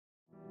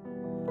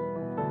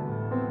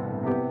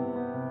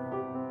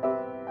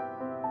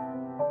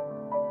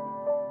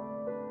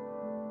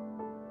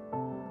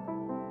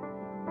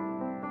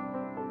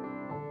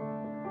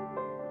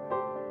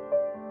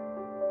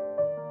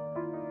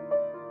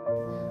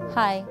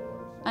Hi,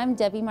 I'm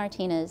Debbie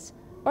Martinez,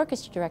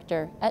 Orchestra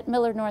Director at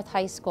Millard North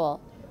High School.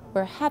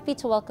 We're happy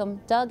to welcome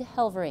Doug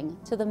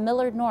Helvering to the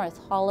Millard North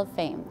Hall of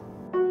Fame.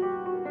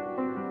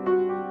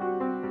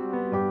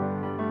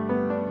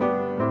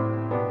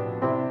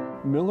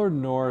 Millard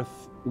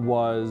North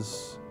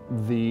was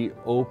the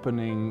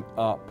opening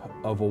up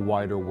of a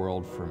wider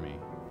world for me,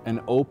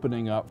 an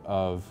opening up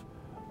of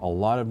a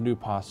lot of new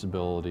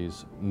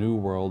possibilities, new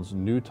worlds,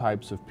 new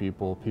types of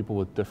people, people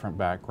with different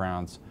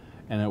backgrounds,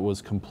 and it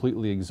was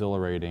completely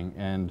exhilarating.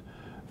 And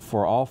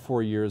for all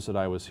 4 years that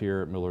I was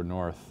here at Millard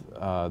North,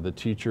 the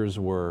teachers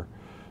were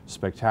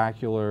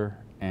spectacular,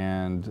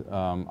 and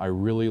I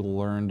really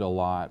learned a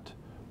lot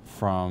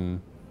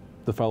from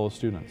the fellow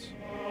students.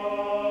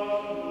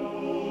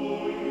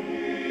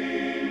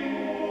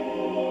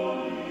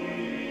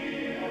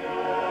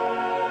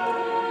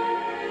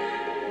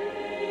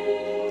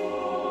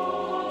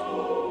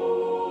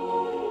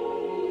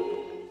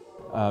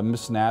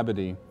 Miss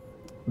Nabity,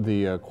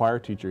 the choir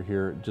teacher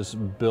here, just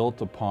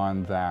built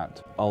upon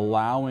that,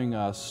 allowing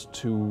us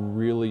to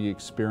really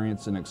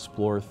experience and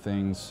explore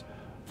things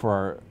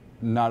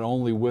not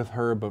only with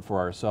her, but for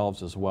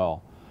ourselves as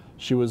well.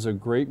 She was a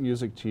great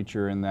music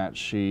teacher in that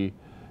she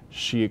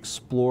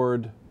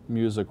explored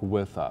music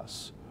with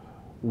us.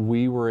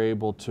 We were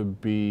able to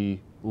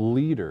be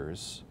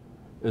leaders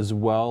as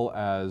well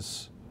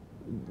as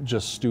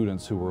just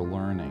students who were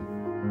learning.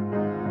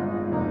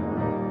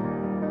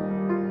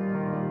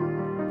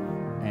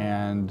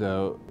 And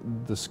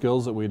the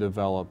skills that we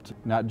developed,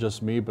 not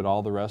just me, but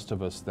all the rest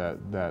of us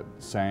that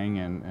sang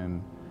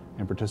and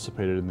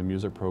participated in the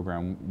music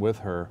program with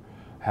her,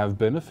 have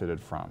benefited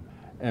from.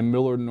 And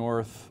Millard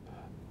North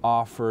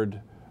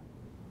offered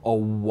a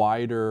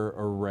wider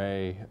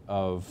array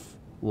of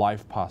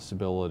life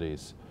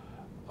possibilities,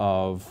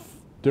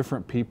 of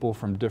different people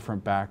from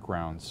different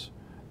backgrounds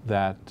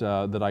that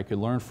I could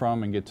learn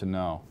from and get to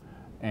know.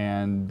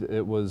 And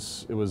it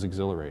was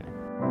exhilarating.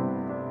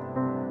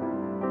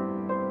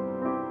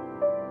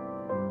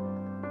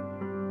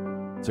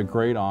 It's a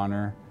great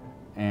honor,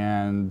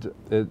 and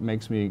it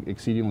makes me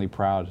exceedingly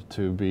proud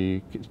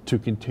to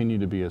continue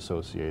to be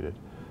associated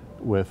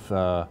with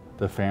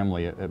the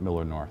family at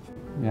Millard North.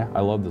 Yeah,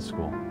 I love the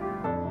school.